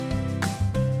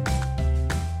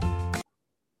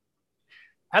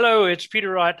Hello, it's Peter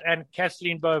Wright and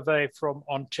Kathleen Beauvais from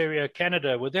Ontario,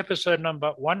 Canada, with episode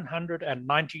number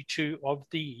 192 of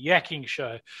The Yakking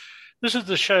Show. This is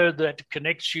the show that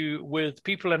connects you with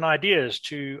people and ideas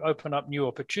to open up new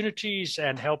opportunities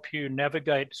and help you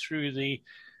navigate through the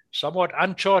somewhat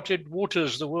uncharted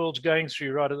waters the world's going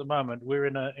through right at the moment. We're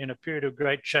in a period of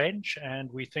great change, and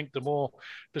we think the more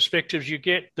perspectives you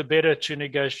get, the better to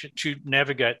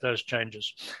navigate those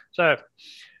changes. So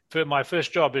my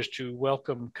first job is to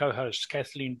welcome co-host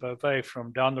Kathleen Beauvais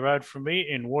from down the road from me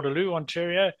in Waterloo,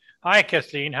 Ontario. Hi,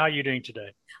 Kathleen. How are you doing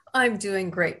today? I'm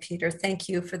doing great, Peter. Thank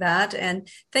you for that. And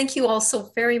thank you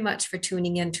also very much for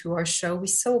tuning into our show. We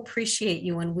so appreciate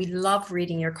you and we love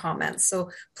reading your comments.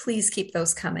 So please keep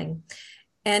those coming.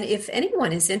 And if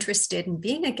anyone is interested in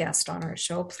being a guest on our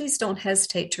show, please don't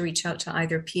hesitate to reach out to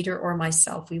either Peter or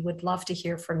myself. We would love to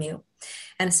hear from you.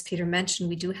 And as Peter mentioned,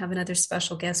 we do have another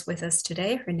special guest with us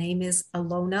today. Her name is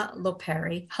Elona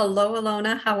Lopari. Hello,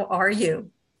 Elona. How are you?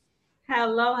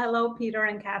 Hello, Peter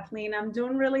and Kathleen. I'm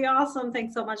doing really awesome.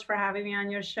 Thanks so much for having me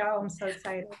on your show. I'm so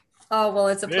excited. Oh, well,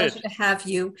 it's a Good. pleasure to have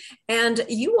you. And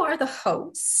you are the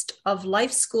host of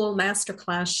Life School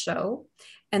Masterclass Show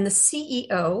and the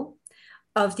CEO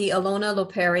of the Elona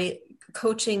Lopari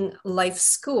Coaching Life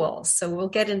School. So we'll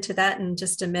get into that in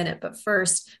just a minute. But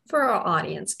first, for our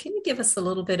audience, can you give us a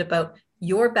little bit about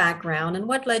your background and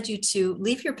what led you to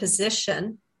leave your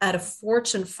position at a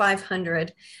Fortune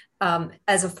 500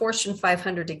 as a Fortune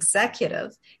 500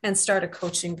 executive and start a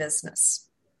coaching business?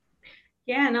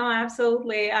 Yeah, no,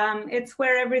 absolutely. It's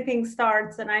where everything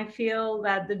starts. And I feel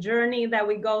that the journey that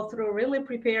we go through really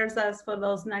prepares us for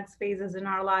those next phases in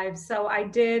our lives. So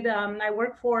I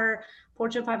worked for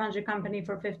Fortune 500 company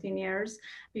for 15 years.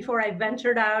 Before I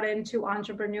ventured out into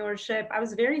entrepreneurship, I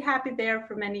was very happy there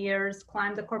for many years,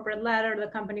 climbed the corporate ladder. The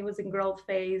company was in growth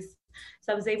phase.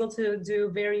 So I was able to do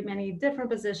very many different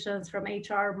positions from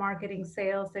HR, marketing,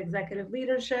 sales, executive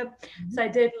leadership. Mm-hmm. So I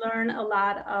did learn a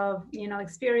lot of,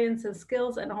 experiences,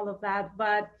 skills, and all of that.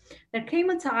 But there came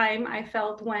a time I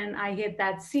felt when I hit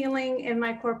that ceiling in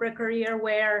my corporate career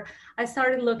where I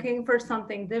started looking for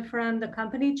something different. The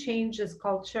company changed its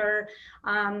culture.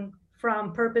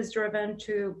 From purpose-driven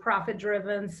to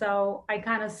profit-driven. So I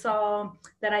kind of saw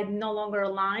that I no longer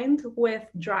aligned with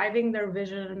driving their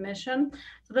vision and mission.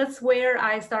 So that's where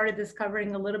I started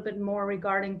discovering a little bit more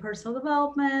regarding personal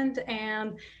development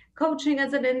and coaching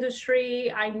as an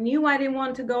industry. I knew I didn't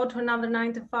want to go to another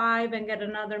 9 to 5 and get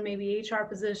another maybe HR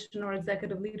position or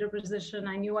executive leader position.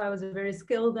 I knew I was very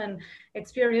skilled and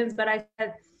experienced, but I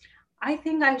said, I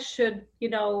think I should,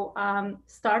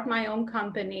 start my own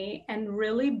company and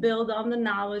really build on the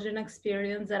knowledge and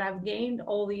experience that I've gained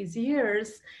all these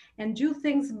years and do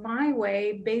things my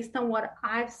way based on what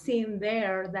I've seen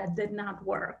there that did not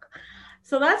work.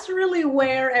 So that's really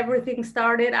where everything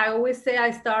started. I always say I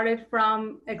started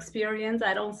from experience.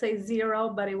 I don't say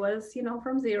zero, but it was,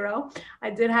 from zero.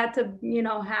 I did had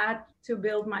to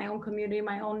build my own community,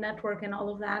 my own network, and all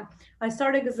of that. I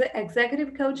started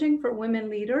executive coaching for women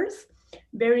leaders,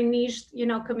 very niche,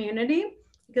 community,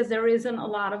 because there isn't a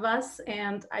lot of us.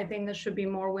 And I think there should be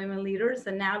more women leaders.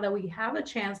 And now that we have a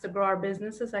chance to grow our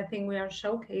businesses, I think we are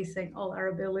showcasing all our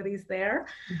abilities there.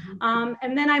 Mm-hmm.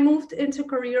 And then I moved into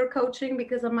career coaching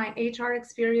because of my HR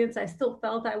experience. I still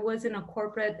felt I was in a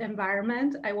corporate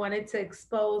environment. I wanted to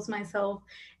expose myself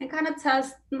and kind of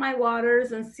test my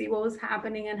waters and see what was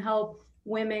happening and help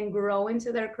women grow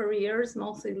into their careers,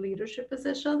 mostly leadership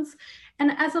positions.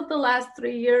 And as of the last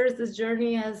 3 years, this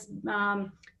journey has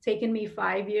taken me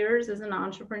 5 years as an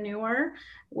entrepreneur.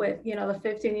 With the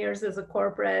 15 years as a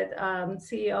corporate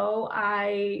CEO,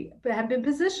 I have been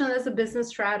positioned as a business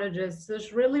strategist.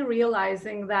 Just really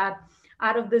realizing that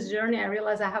out of this journey, I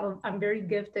realized I'm very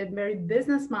gifted, very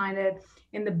business minded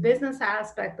in the business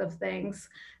aspect of things.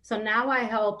 So now I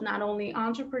help not only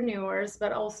entrepreneurs,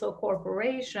 but also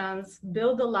corporations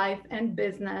build a life and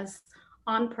business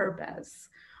on purpose.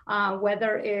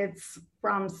 Whether it's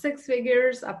from 6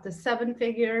 figures up to 7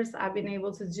 figures, I've been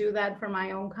able to do that for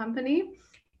my own company.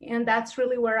 And that's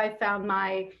really where I found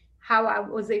how I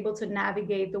was able to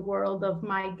navigate the world of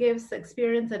my gifts,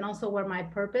 experience, and also where my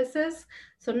purpose is.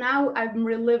 So now I'm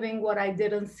reliving what I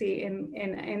didn't see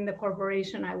in the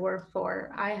corporation I work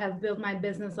for. I have built my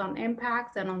business on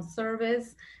impact and on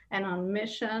service and on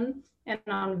mission and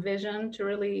on vision to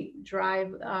really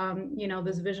drive,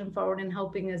 this vision forward and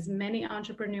helping as many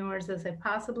entrepreneurs as I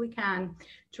possibly can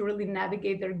to really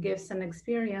navigate their gifts and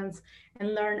experience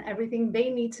and learn everything they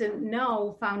need to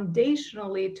know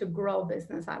foundationally to grow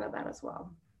business out of that as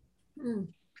well.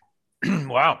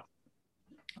 Wow.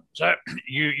 So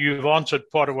you've answered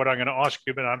part of what I'm going to ask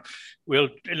you, but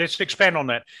let's expand on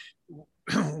that.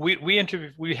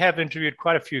 we have interviewed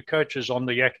quite a few coaches on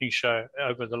the Yakni show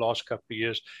over the last couple of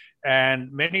years,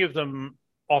 and many of them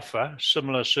offer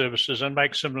similar services and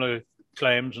make similar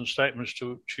claims and statements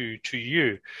to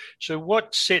you. So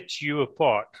what sets you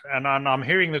apart? And I'm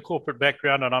hearing the corporate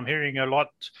background, and I'm hearing a lot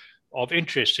of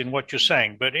interest in what you're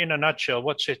saying, but in a nutshell,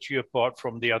 what sets you apart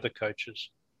from the other coaches?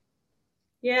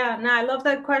 Yeah, no, I love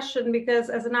that question, because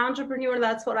as an entrepreneur,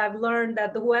 that's what I've learned,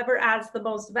 that whoever adds the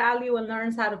most value and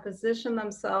learns how to position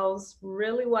themselves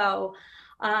really well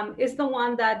is the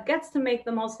one that gets to make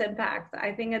the most impact.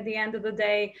 I think at the end of the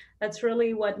day, that's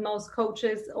really what most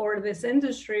coaches or this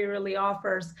industry really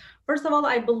offers. First of all,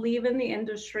 I believe in the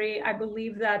industry. I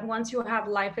believe that once you have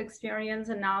life experience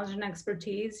and knowledge and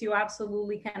expertise, you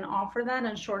absolutely can offer that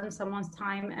and shorten someone's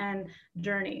time and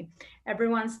journey.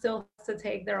 Everyone still has to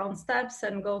take their own steps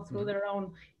and go through their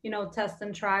own, tests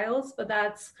and trials, but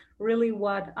that's really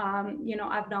what,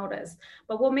 I've noticed.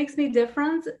 But what makes me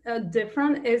different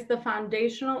is the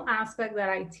foundational aspect that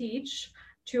I teach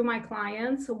to my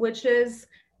clients, which is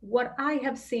what I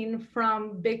have seen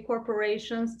from big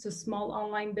corporations to small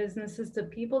online businesses to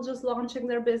people just launching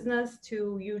their business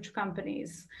to huge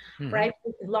companies, right?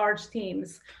 Large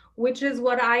teams, which is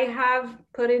what I have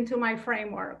put into my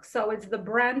framework. So it's the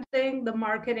branding, the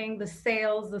marketing, the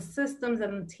sales, the systems,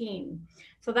 and the team.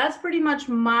 So that's pretty much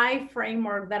my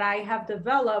framework that I have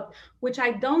developed, which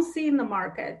I don't see in the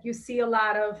market. You see a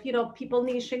lot of, people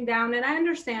niching down, and I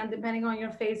understand depending on your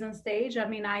phase and stage. I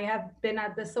mean, I have been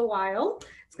at this a while.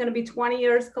 It's going to be 20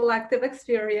 years collective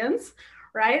experience,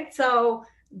 right? So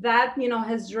that,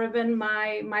 has driven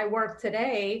my work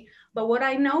today. But what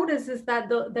I notice is that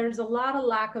there's a lot of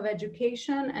lack of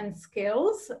education and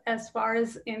skills as far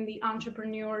as in the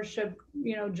entrepreneurship,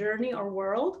 journey or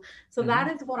world. So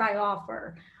that is what I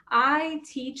offer. I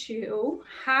teach you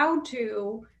how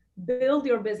to build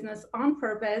your business on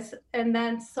purpose, and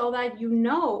then so that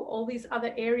all these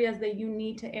other areas that you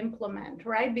need to implement,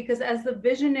 right? Because as the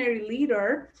visionary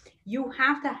leader, you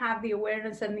have to have the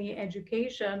awareness and the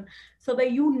education so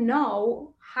that you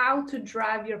know how to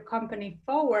drive your company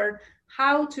forward,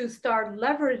 how to start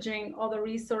leveraging all the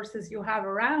resources you have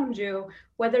around you,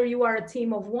 whether you are a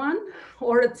team of 1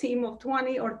 or a team of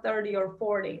 20 or 30 or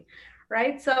 40.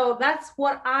 Right. So that's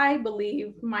what I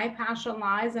believe my passion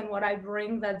lies, and what I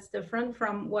bring that's different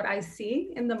from what I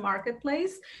see in the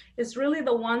marketplace is really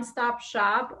the one-stop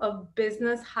shop of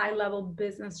business, high-level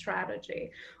business strategy,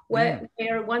 where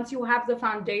once you have the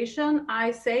foundation,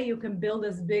 I say you can build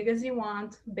as big as you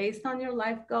want based on your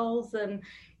life goals and,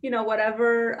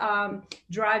 whatever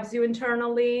drives you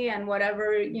internally and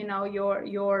whatever,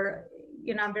 your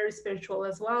I'm very spiritual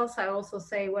as well. So I also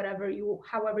say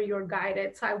however you're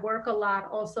guided. So I work a lot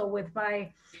also with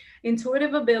my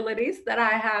intuitive abilities that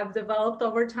I have developed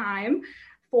over time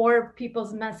for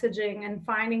people's messaging and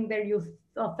finding their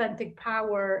authentic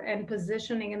power and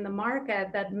positioning in the market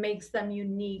that makes them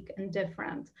unique and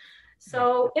different.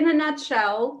 So in a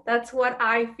nutshell, that's what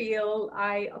I feel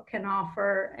I can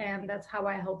offer. And that's how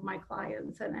I help my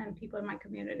clients and people in my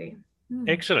community.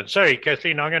 Excellent. Sorry,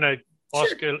 Kathleen, I'm going to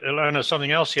ask Elona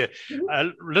something else here.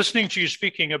 Listening to you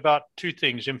speaking about two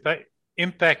things,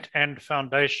 impact and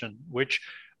foundation, which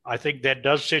I think that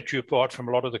does set you apart from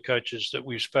a lot of the coaches that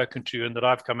we've spoken to and that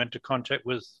I've come into contact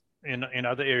with in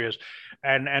other areas.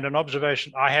 And an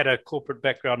observation, I had a corporate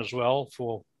background as well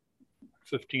for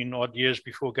 15 odd years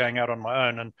before going out on my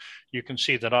own. And you can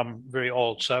see that I'm very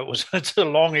old. So it's a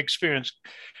long experience.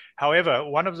 However,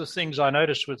 one of the things I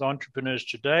noticed with entrepreneurs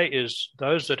today is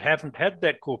those that haven't had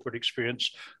that corporate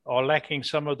experience are lacking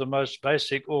some of the most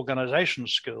basic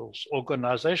organizational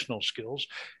skills.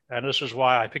 And this is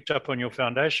why I picked up on your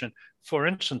foundation. For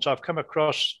instance, I've come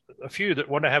across a few that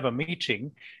want to have a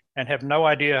meeting and have no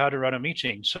idea how to run a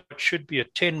meeting. So it should be a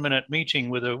 10-minute meeting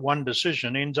with one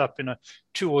decision, ends up in a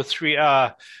 2 or 3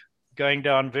 hour going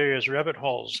down various rabbit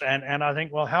holes. And I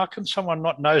think, well, how can someone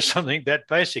not know something that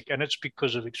basic? And it's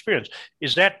because of experience.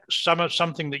 Is that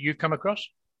something that you come across?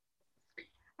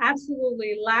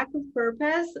 Absolutely. Lack of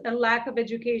purpose and lack of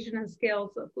education and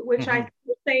skills, which I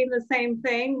say the same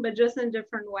thing, but just in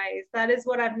different ways. That is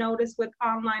what I've noticed with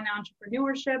online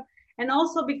entrepreneurship. And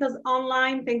also because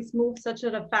online things move such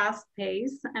at a fast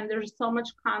pace and there's so much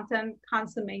content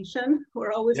consummation.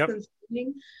 We're always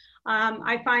consuming.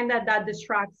 I find that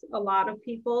distracts a lot of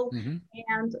people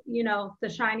and, the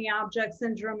shiny object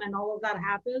syndrome and all of that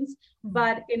happens.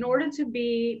 But in order to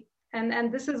be,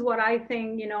 and this is what I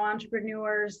think,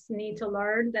 entrepreneurs need to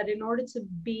learn, that in order to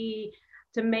be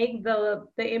to make the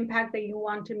impact that you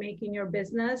want to make in your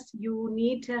business, you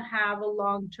need to have a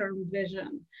long-term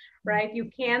vision, right? You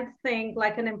can't think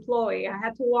like an employee. I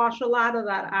had to wash a lot of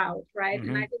that out, right?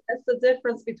 And I think that's the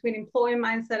difference between employee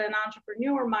mindset and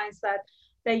entrepreneur mindset,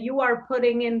 that you are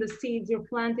putting in the seeds, you're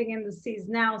planting in the seeds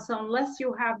now. So unless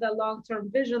you have that long-term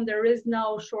vision, there is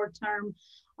no short-term,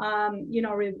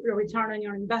 return on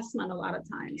your investment a lot of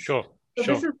times. Sure. So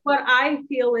this is what I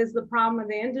feel is the problem in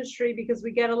the industry, because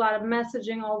we get a lot of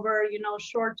messaging over,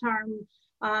 short-term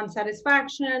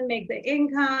satisfaction, make the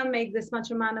income, make this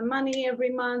much amount of money every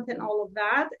month and all of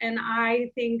that. And I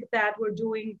think that we're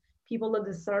doing people a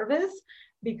disservice,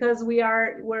 because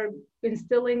we're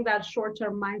instilling that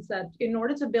short-term mindset. In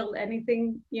order to build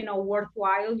anything,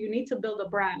 worthwhile, you need to build a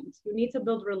brand. You need to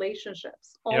build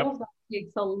relationships. All of that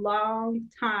takes a long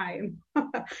time,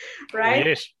 right?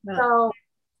 Yes. So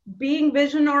being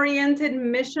vision oriented,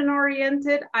 mission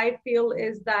oriented, I feel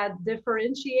is that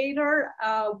differentiator,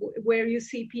 where you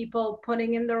see people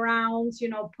putting in the rounds,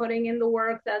 putting in the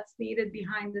work that's needed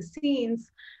behind the scenes,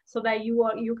 so that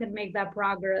you can make that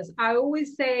progress. I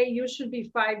always say you should be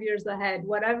 5 years ahead.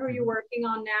 Whatever you're working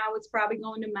on now, it's probably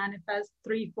going to manifest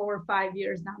 3, 4, 5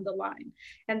 years down the line.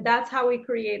 And that's how we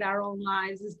create our own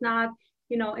lives. It's not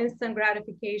instant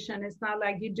gratification. It's not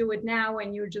like you do it now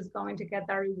and you're just going to get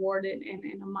that reward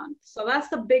in a month. So that's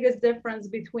the biggest difference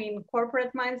between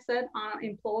corporate mindset,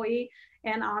 employee,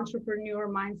 and entrepreneur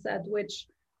mindset, which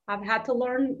I've had to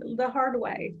learn the hard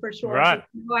way, for sure. Right.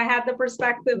 So I had the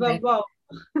perspective of both.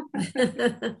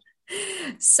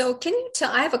 So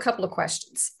I have a couple of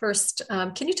questions. First,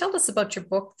 can you tell us about your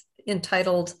book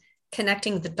entitled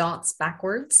Connecting the Dots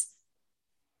Backwards?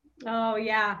 Oh,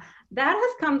 yeah. That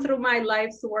has come through my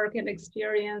life's work and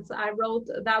experience. That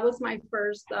was my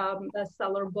first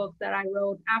bestseller book that I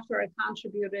wrote after I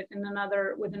contributed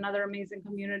with another amazing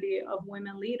community of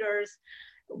women leaders,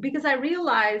 because I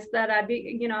realized that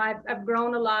I've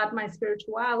grown a lot, my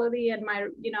spirituality and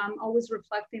I'm always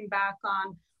reflecting back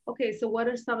on, okay, so what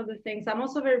are some of the things? I'm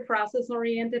also very process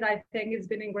oriented. I think it's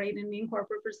been ingrained in me in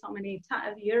corporate for so many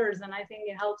years, and I think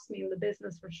it helps me in the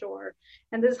business for sure.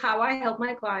 And this is how I help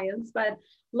my clients. But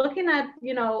looking at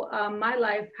my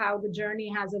life, how the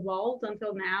journey has evolved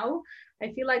until now,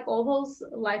 I feel like all those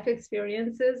life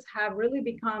experiences have really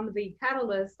become the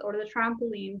catalyst or the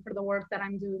trampoline for the work that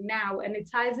I'm doing now. And it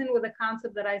ties in with the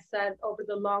concept that I said over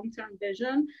the long-term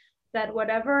vision, that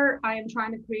whatever I am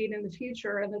trying to create in the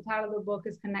future, and the title of the book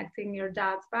is Connecting Your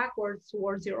Dots Backwards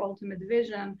Towards Your Ultimate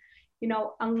Vision,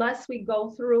 unless we go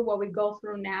through what we go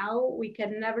through now, we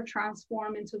can never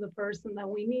transform into the person that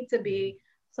we need to be,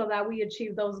 so that we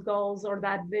achieve those goals or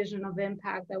that vision of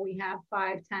impact that we have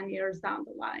 5, 10 years down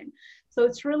the line. So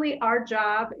it's really our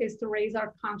job is to raise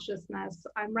our consciousness.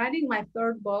 I'm writing my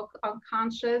third book on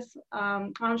conscious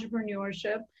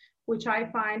entrepreneurship, which I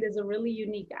find is a really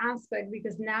unique aspect,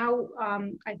 because now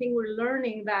I think we're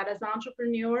learning that as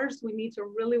entrepreneurs, we need to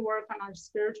really work on our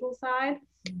spiritual side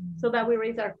so that we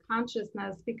raise our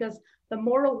consciousness, because the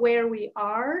more aware we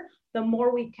are, the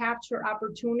more we capture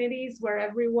opportunities where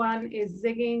everyone is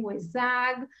zigging, we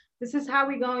zag. This is how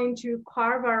we're going to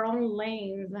carve our own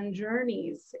lanes and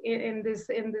journeys in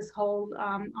this whole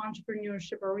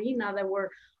entrepreneurship arena that we're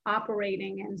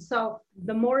operating in. So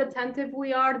the more attentive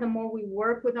we are, the more we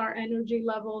work with our energy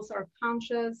levels, our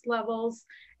conscious levels,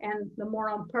 and the more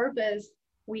on purpose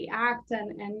we act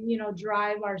and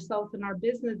drive ourselves in our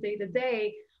business day to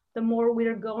day, the more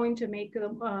we're going to make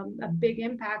a big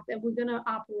impact, and we're going to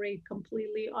operate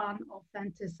completely on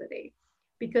authenticity,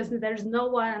 because there's no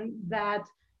one that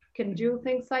can do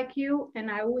things like you. And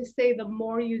I always say, the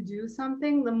more you do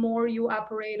something, the more you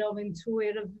operate of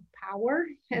intuitive power,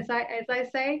 as I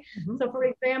say. Mm-hmm. So for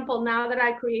example, now that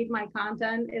I create my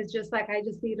content, it's just like I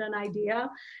just need an idea.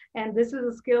 And this is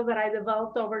a skill that I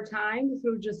developed over time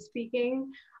through just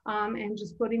speaking and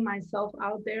just putting myself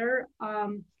out there.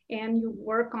 And you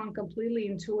work on completely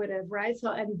intuitive, right?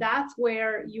 So, and that's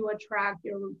where you attract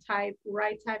your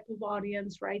right type of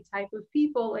audience, right type of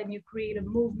people, and you create a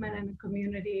movement and a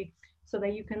community so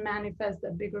that you can manifest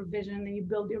a bigger vision and you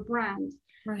build your brand.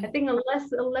 Right. I think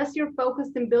unless you're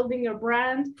focused in building your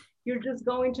brand, you're just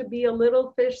going to be a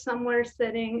little fish somewhere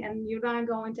sitting, and you're not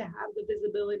going to have the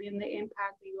visibility and the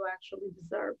impact that you actually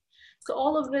deserve. So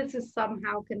all of this is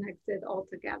somehow connected all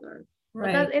together.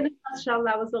 Right. But in a nutshell,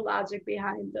 that was the logic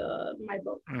behind my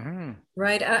book. Mm-hmm.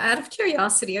 Right. Out of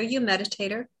curiosity, are you a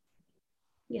meditator?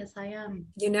 Yes, I am.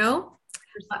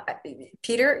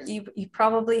 Peter, you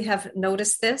probably have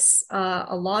noticed this.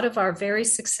 A lot of our very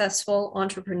successful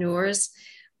entrepreneurs,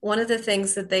 one of the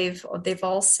things that they've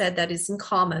all said that is in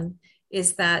common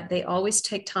is that they always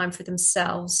take time for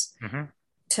themselves. Mm-hmm.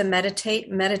 to meditate.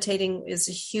 Meditating is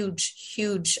a huge,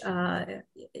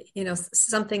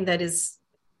 something that is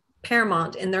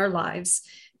paramount in their lives,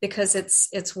 because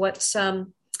it's what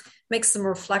makes them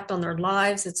reflect on their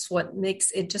lives. It's what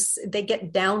makes it just, they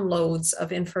get downloads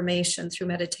of information through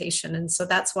meditation. And so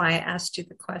that's why I asked you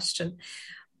the question.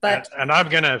 But and I'm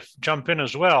going to jump in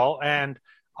as well. And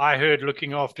I heard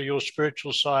looking after your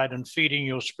spiritual side and feeding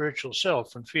your spiritual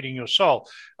self and feeding your soul.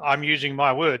 I'm using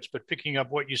my words, but picking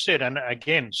up what you said. And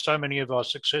again, so many of our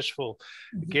successful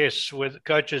guests with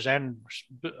coaches and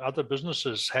other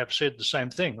businesses have said the same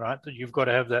thing, right? That you've got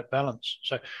to have that balance.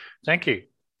 So thank you.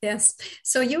 Yes.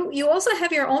 So you also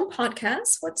have your own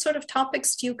podcast. What sort of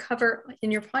topics do you cover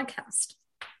in your podcast?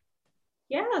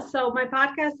 Yeah, so my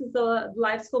podcast is a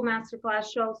Life School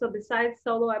Masterclass show. So besides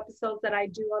solo episodes that I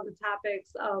do on the topics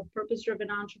of purpose-driven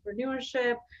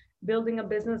entrepreneurship, building a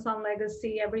business on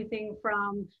legacy, everything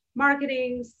from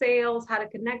marketing, sales, how to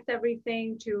connect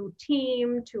everything, to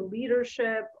team, to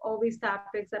leadership, all these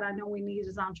topics that I know we need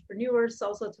as entrepreneurs,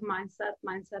 also to mindset.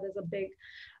 Mindset is a big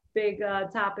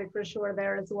topic for sure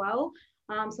there as well.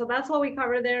 So that's what we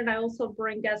cover there. And I also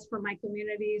bring guests from my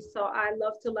community. So I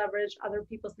love to leverage other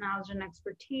people's knowledge and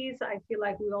expertise. I feel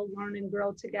like we all learn and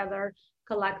grow together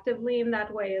collectively in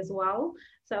that way as well.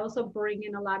 So I also bring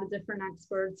in a lot of different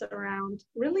experts around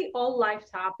really all life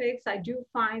topics. I do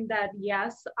find that,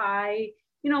 yes,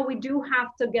 we do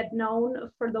have to get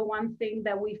known for the one thing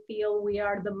that we feel we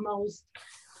are the most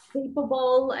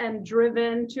capable and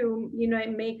driven to,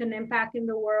 make an impact in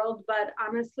the world. But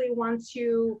honestly, once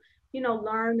you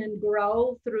learn and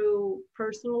grow through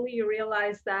personally, you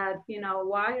realize that,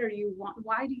 why do you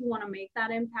want to make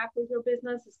that impact with your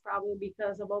business? It's probably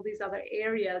because of all these other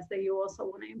areas that you also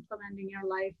want to implement in your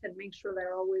life and make sure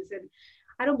they're always in,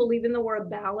 I don't believe in the word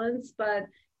balance, but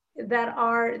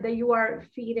that you are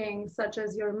feeding, such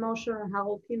as your emotional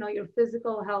health, your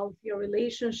physical health, your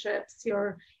relationships,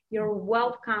 your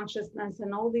wealth consciousness,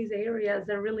 and all these areas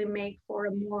that really make for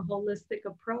a more holistic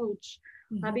approach.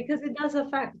 Because it does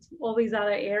affect all these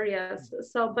other areas.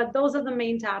 So, but those are the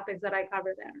main topics that I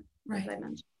cover there, right, as I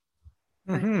mentioned.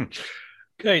 Mm-hmm.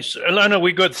 Okay, so Elona,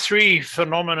 we got three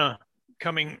phenomena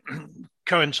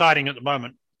coinciding at the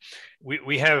moment.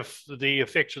 We have the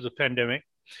effects of the pandemic,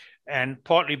 and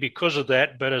partly because of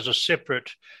that, but as a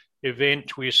separate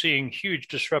event, we're seeing huge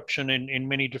disruption in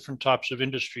many different types of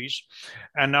industries,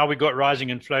 and now we've got rising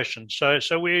inflation.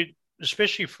 So we're,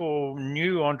 especially for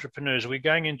new entrepreneurs, we're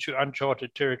going into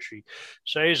uncharted territory.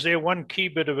 So is there one key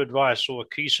bit of advice or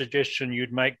a key suggestion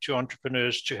you'd make to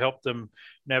entrepreneurs to help them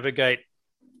navigate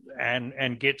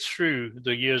and get through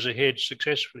the years ahead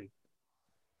successfully?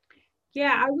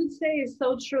 Yeah, I would say it's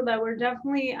so true that we're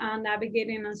definitely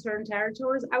navigating uncertain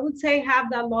territories. I would say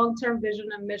have that long-term vision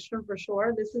and mission for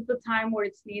sure. This is the time where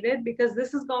it's needed, because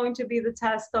this is going to be the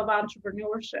test of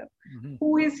entrepreneurship.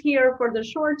 Who is here for the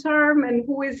short term and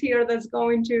who is here that's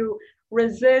going to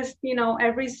resist,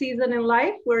 every season in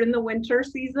life. We're in the winter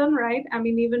season, right? I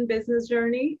mean, even business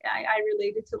journey, I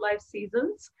relate it to life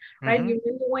seasons, right? You're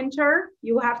in the winter,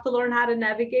 you have to learn how to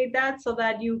navigate that so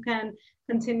that you can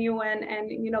continue and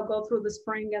go through the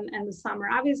spring and the summer.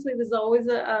 Obviously, there's always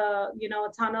a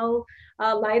tunnel,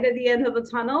 light at the end of the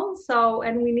tunnel. So,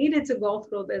 and we needed to go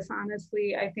through this,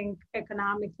 honestly, I think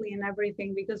economically and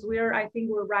everything, because we're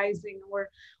rising.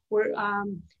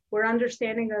 We're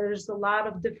understanding that there's a lot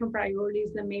of different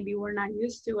priorities that maybe we're not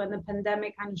used to, and the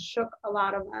pandemic kind of shook a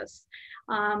lot of us.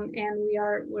 And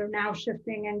we're now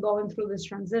shifting and going through this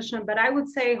transition. But I would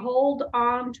say hold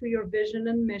on to your vision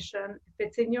and mission. If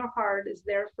it's in your heart, it's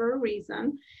there for a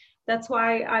reason. That's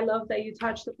why I love that you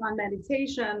touched upon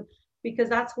meditation, because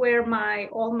that's where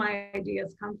all my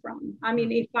ideas come from. I mean,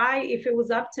 if it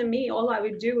was up to me, all I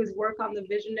would do is work on the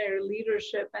visionary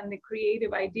leadership and the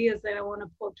creative ideas that I want to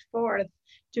put forth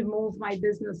to move my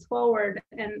business forward,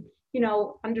 and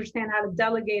understand how to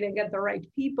delegate and get the right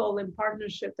people in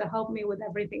partnership to help me with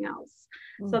everything else.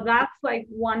 So that's like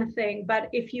one thing. But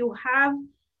if you have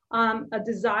a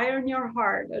desire in your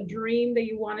heart, a dream that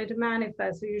you wanted to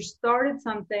manifest, or you started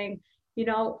something,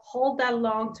 hold that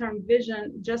long-term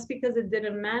vision. Just because it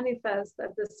didn't manifest at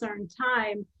a certain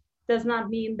time does not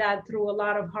mean that through a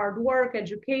lot of hard work,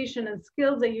 education, and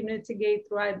skills that you need to gain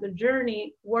throughout the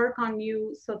journey, work on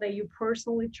you so that you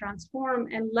personally transform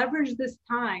and leverage this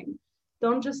time.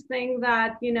 Don't just think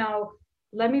that,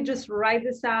 let me just write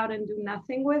this out and do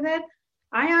nothing with it.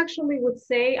 I actually would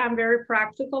say I'm very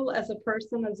practical as a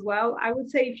person as well. I would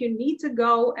say if you need to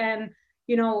go and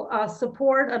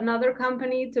support another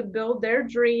company to build their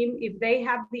dream, if they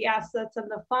have the assets and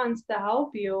the funds to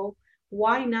help you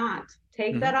why not?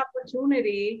 Take that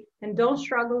opportunity and don't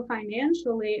struggle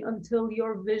financially until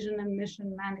your vision and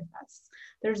mission manifests.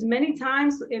 There's many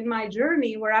times in my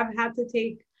journey where I've had to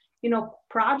take,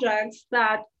 projects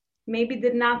that maybe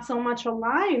did not so much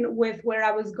align with where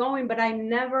I was going, but I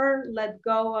never let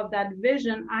go of that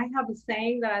vision. I have a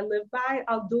saying that I live by: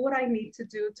 I'll do what I need to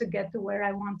do to get to where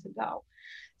I want to go.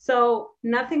 So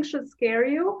nothing should scare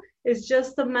you. It's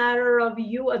just a matter of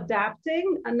you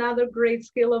adapting. Another great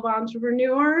skill of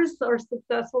entrepreneurs or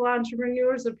successful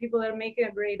entrepreneurs or people that are making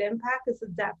a great impact is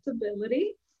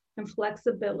adaptability and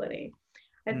flexibility.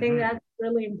 I think that's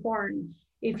really important.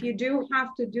 If you do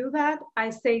have to do that,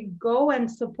 I say go and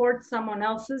support someone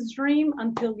else's dream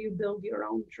until you build your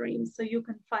own dream. So you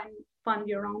can fund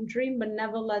your own dream, but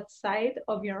never let sight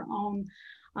of your own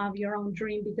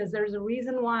dream, because there's a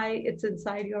reason why it's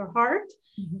inside your heart.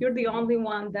 You're the only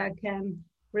one that can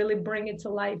really bring it to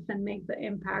life and make the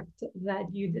impact that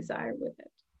you desire with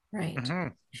it.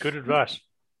 Right. Good advice.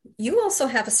 You also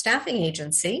have a staffing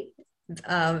agency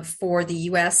for the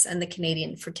US and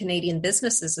for Canadian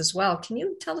businesses as well. Can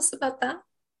you tell us about that?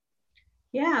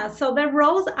 Yeah, so that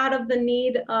rose out of the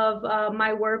need of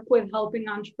my work with helping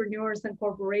entrepreneurs and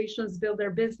corporations build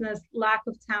their business, lack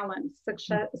of talent,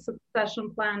 succession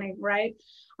planning, right?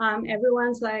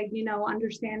 Everyone's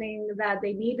understanding that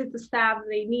they needed the staff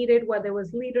they needed, whether it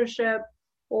was leadership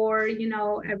or,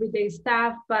 everyday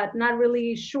staff, but not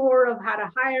really sure of how to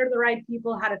hire the right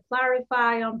people, how to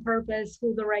clarify on purpose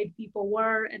who the right people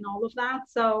were and all of that.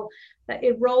 So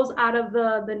it rose out of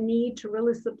the need to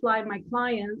really supply my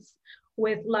clients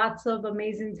with lots of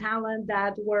amazing talent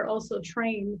that were also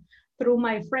trained through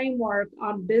my framework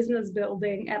on business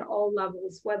building at all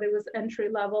levels, whether it was entry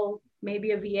level,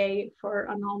 maybe a VA for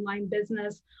an online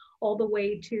business, all the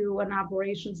way to an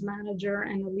operations manager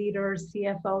and a leader,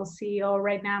 CFO, CEO.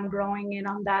 Right now I'm growing in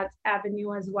on that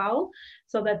avenue as well,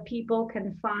 so that people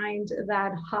can find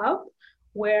that hub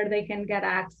where they can get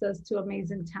access to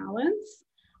amazing talents.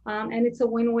 And it's a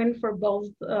win-win for both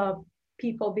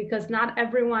people, because not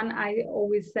everyone, I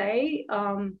always say,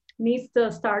 needs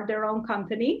to start their own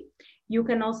company. You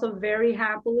can also very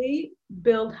happily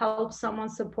help someone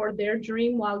support their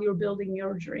dream while you're building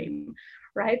your dream,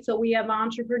 right? So we have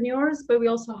entrepreneurs, but we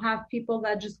also have people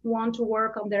that just want to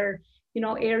work on their,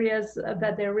 areas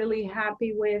that they're really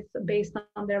happy with based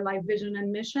on their life vision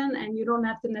and mission. And you don't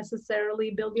have to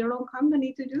necessarily build your own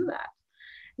company to do that.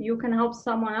 You can help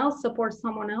someone else, support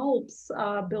someone else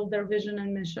build their vision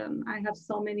and mission. I have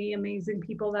so many amazing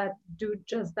people that do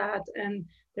just that, and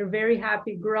they're very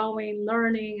happy growing,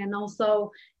 learning, and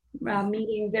also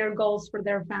meeting their goals for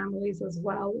their families as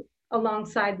well,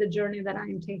 alongside the journey that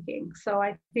I'm taking. So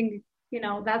I think,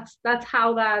 that's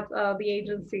how the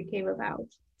agency came about.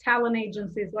 Talent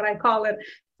agency is what I call it.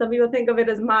 Some people think of it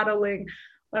as modeling.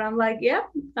 But I'm like,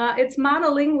 it's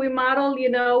modeling. We model,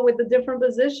 with the different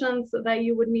positions that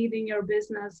you would need in your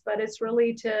business, but it's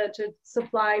really to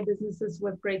supply businesses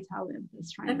with great talent.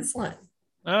 Excellent.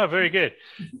 Oh, very good.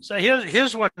 So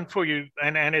here's one for you,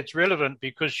 and it's relevant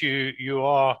because you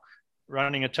are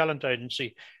running a talent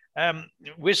agency.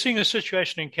 We're seeing a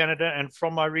situation in Canada, and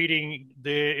from my reading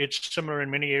there, it's similar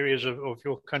in many areas of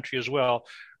your country as well,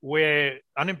 where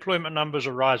unemployment numbers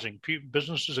are rising.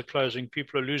 Businesses are closing,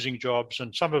 people are losing jobs,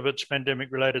 and some of it's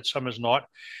pandemic related, some is not.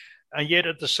 And yet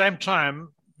at the same time,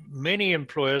 many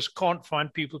employers can't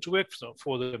find people to work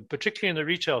for them, particularly in the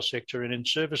retail sector and in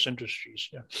service industries.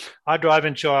 Yeah. I drive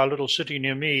into our little city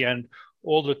near me, and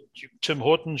all the Tim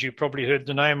Hortons, you probably heard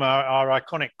the name, our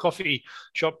iconic coffee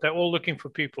shop, they're all looking for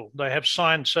people. They have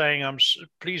signs saying,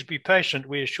 please be patient,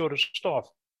 we're short of staff.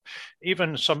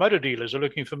 Even some motor dealers are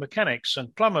looking for mechanics,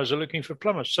 and plumbers are looking for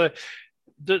plumbers. So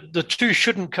the two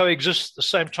shouldn't coexist at the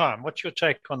same time. What's your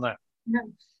take on that?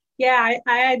 Yeah,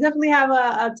 I definitely have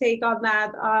a take on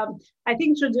that. I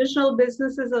think traditional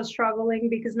businesses are struggling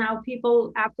because now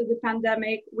people, after the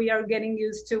pandemic, we are getting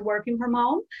used to working from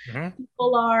home.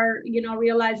 People are,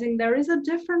 realizing there is a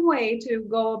different way to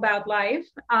go about life,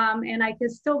 and I can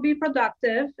still be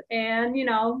productive and,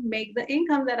 make the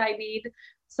income that I need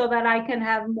so that I can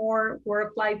have more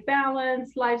work-life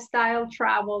balance, lifestyle,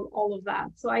 travel, all of that.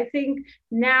 So I think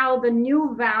now the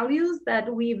new values that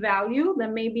we value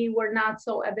that maybe were not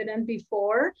so evident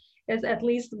before is, at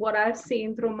least what I've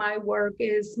seen through my work,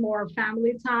 is more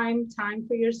family time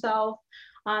for yourself,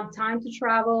 time to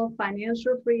travel,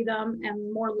 financial freedom,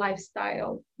 and more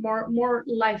lifestyle, more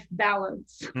life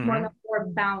balance, more than more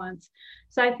balance.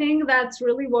 So I think that's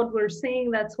really what we're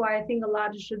seeing. That's why I think a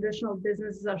lot of traditional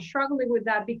businesses are struggling with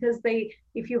that, because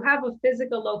if you have a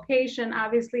physical location,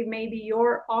 obviously maybe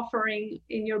your offering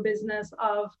in your business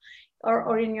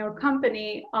or in your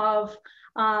company of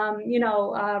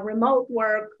remote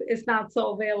work is not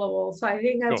so available. So I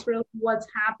think that's really what's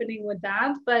happening with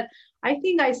that. But I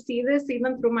think I see this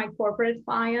even through my corporate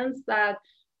clients, that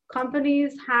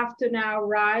companies have to now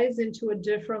rise into a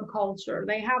different culture.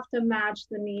 They have to match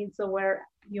the needs of where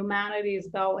humanity is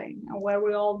going and where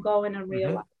we all go in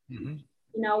real life.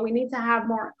 We need to have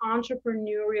more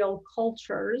entrepreneurial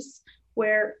cultures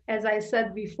where, as I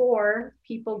said before,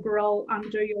 people grow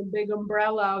under your big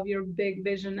umbrella of your big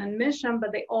vision and mission,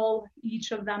 but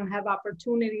each of them have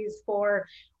opportunities for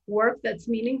work that's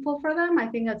meaningful for them. I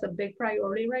think that's a big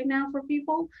priority right now for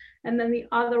people. And then the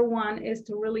other one is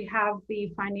to really have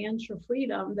the financial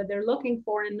freedom that they're looking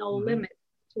for and no limit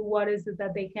to what is it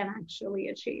that they can actually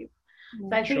achieve. So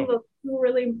I think those two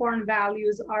really important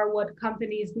values are what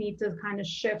companies need to kind of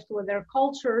shift with their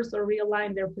cultures or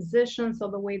realign their positions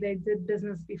or the way they did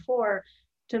business before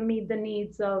to meet the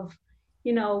needs of,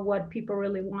 what people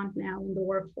really want now in the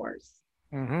workforce.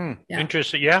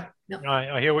 Interesting. Yeah,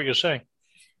 I hear what you're saying.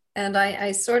 And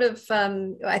I sort of,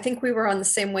 I think we were on the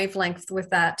same wavelength with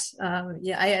that.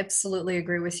 I absolutely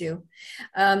agree with you.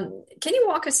 Can you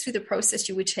walk us through the process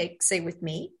you would take, say, with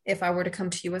me, if I were to come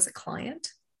to you as a client?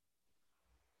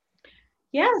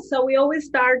 Yeah, so we always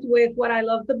start with what I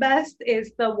love the best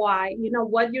is the why,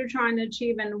 what you're trying to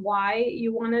achieve and why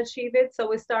you want to achieve it. So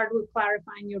we start with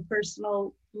clarifying your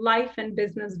personal life and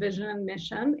business vision and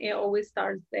mission. It always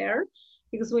starts there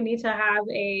because we need to have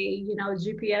a,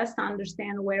 GPS to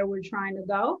understand where we're trying to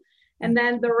go. And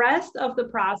then the rest of the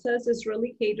process is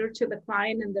really catered to the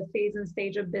client and the phase and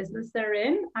stage of business they're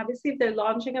in. Obviously, if they're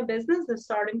launching a business, they're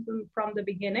starting from the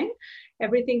beginning,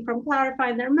 everything from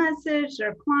clarifying their message,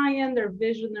 their client, their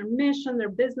vision, their mission, their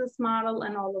business model,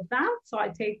 and all of that. So I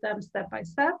take them step by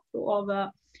step through all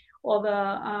the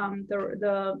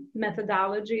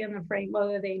methodology and the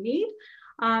framework that they need.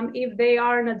 If they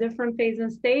are in a different phase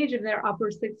and stage, if they're upper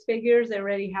six figures, they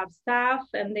already have staff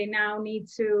and they now need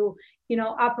to,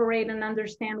 operate and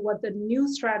understand what the new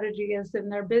strategy is in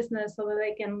their business so that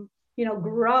they can,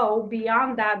 grow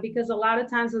beyond that. Because a lot of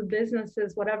times with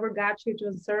businesses, whatever got you to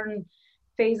a certain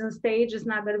phase and stage is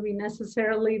not going to be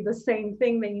necessarily the same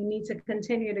thing that you need to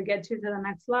continue to get to the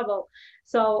next level.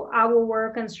 So I will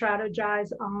work and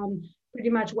strategize on pretty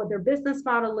much what their business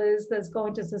model is that's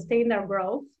going to sustain their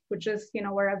growth, which is,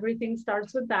 where everything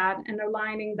starts with that, and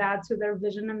aligning that to their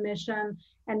vision and mission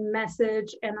and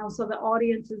message, and also the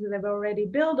audiences that they've already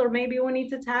built. Or maybe we need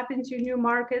to tap into new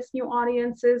markets, new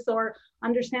audiences, or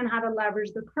understand how to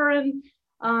leverage the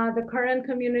current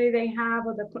community they have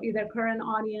or their current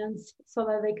audience so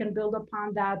that they can build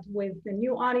upon that with the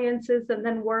new audiences, and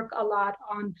then work a lot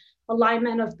on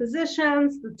alignment of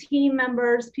positions, the team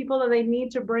members, people that they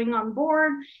need to bring on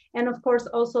board, and of course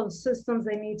also systems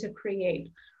they need to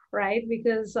create, right?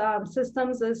 Because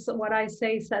systems is what I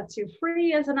say sets you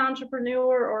free as an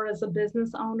entrepreneur or as a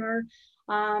business owner.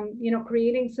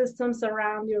 Creating systems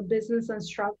around your business and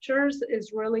structures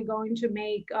is really going to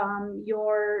make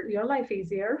your life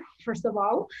easier, first of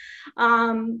all,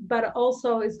 but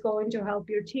also is going to help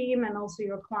your team and also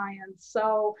your clients.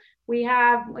 So we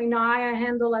have, I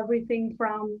handle everything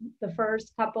from the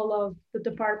first couple of the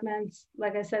departments,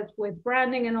 like I said, with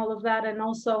branding and all of that, and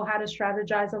also how to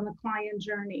strategize on the client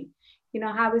journey.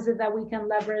 How is it that we can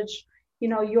leverage,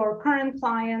 your current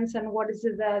clients, and what is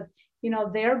it that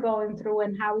they're going through,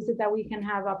 and how is it that we can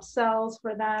have upsells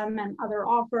for them and other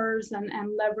offers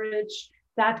and leverage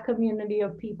that community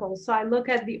of people. So I look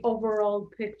at the overall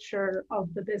picture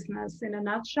of the business in a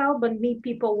nutshell, but meet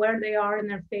people where they are in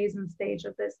their phase and stage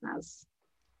of business.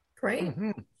 Great.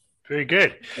 Very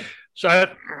good. So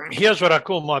here's what I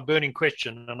call my burning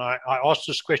question. And I ask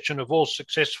this question of all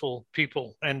successful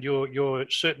people, and you're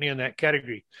certainly in that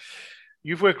category.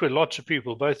 You've worked with lots of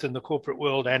people, both in the corporate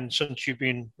world and since you've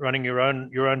been running your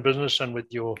own business and with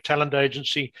your talent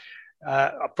agency,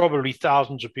 probably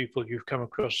thousands of people you've come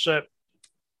across. So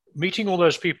meeting all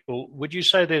those people, would you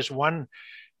say there's one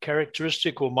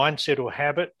characteristic or mindset or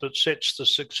habit that sets the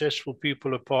successful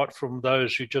people apart from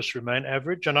those who just remain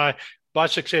average? And by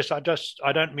success, I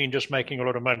don't mean just making a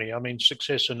lot of money. I mean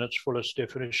success in its fullest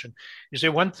definition. Is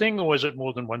there one thing, or is it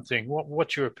more than one thing?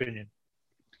 What's your opinion?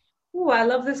 Oh, I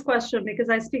love this question because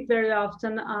I speak very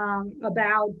often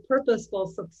about purposeful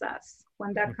success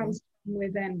when that comes from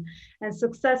within. And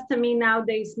success to me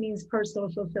nowadays means personal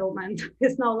fulfillment.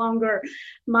 It's no longer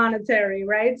monetary,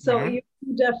 right? So you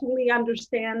you definitely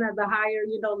understand that the higher,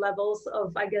 levels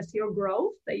of, I guess, your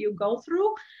growth that you go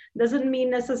through doesn't mean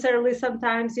necessarily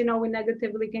sometimes, we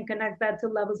negatively can connect that to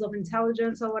levels of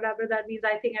intelligence or whatever that means.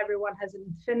 I think everyone has an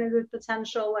infinite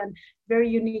potential and very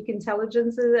unique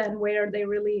intelligences and where they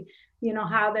really,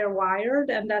 how they're wired.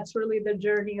 And that's really the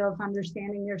journey of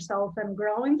understanding yourself and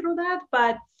growing through that.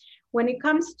 But when it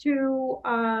comes to,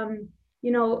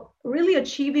 really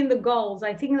achieving the goals,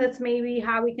 I think that's maybe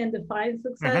how we can define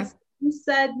success. Mm-hmm. You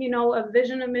said, a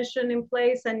vision, a mission in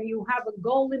place, and you have a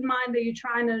goal in mind that you're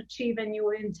trying to achieve, and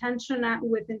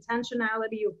with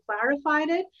intentionality, you've clarified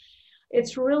it.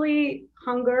 It's really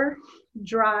hunger,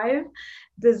 drive,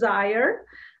 desire,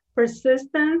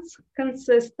 persistence,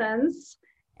 consistence,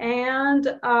 and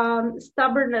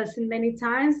stubbornness in many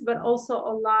times, but also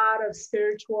a lot of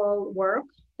spiritual work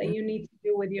that you need to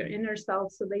do with your inner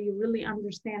self so that you really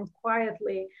understand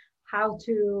quietly how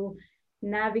to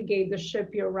navigate the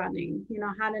ship you're running,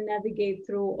 how to navigate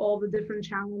through all the different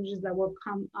challenges that will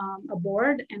come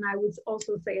aboard. And I would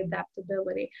also say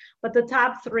adaptability. But the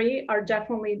top three are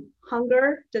definitely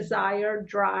hunger, desire,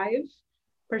 drive,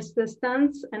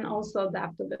 persistence, and also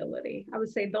adaptability. I would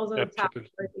say those are the top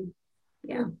three.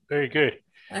 Yeah. Very good.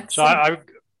 Excellent. So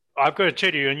I've got to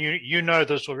tell you, and you know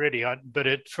this already,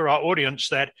 but for our audience,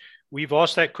 that we've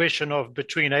asked that question of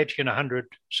between 80 and 100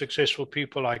 successful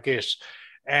people, I guess.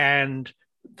 And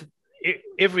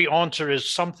every answer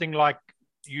is something like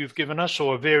you've given us,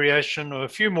 or a variation, or a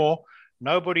few more.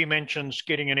 Nobody mentions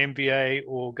getting an MBA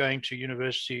or going to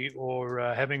university or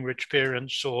having rich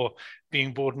parents or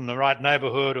being born in the right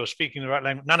neighborhood or speaking the right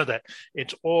language. None of that.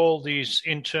 It's all these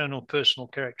internal personal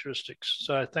characteristics.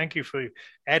 So thank you for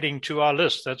adding to our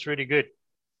list. That's really good.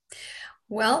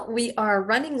 Well, we are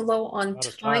running low on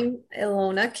time,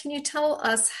 Elona. Can you tell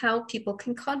us how people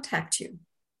can contact you?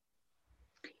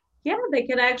 Yeah, they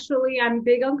can actually, I'm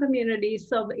big on community.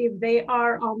 So if they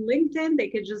are on LinkedIn, they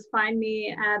could just find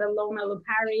me at Elona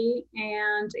Lopari.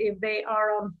 And if they are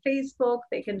on Facebook,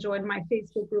 they can join my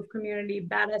Facebook group community,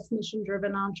 Badass Mission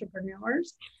Driven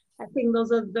Entrepreneurs. I think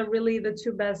those are really the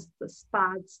two best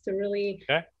spots to really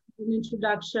get an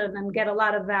introduction and get a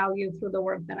lot of value through the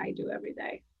work that I do every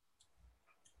day.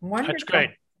 Wonderful. That's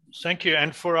great. Thank you.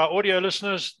 And for our audio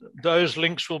listeners, those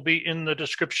links will be in the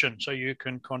description, so you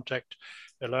can contact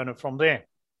Elona from there.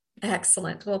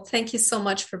 Excellent. Well, thank you so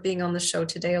much for being on the show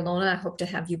today, Elona. I hope to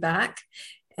have you back.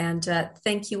 And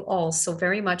thank you all so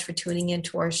very much for tuning in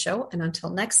to our show. And until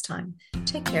next time,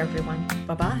 take care, everyone.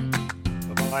 Bye-bye.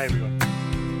 Bye-bye, everyone.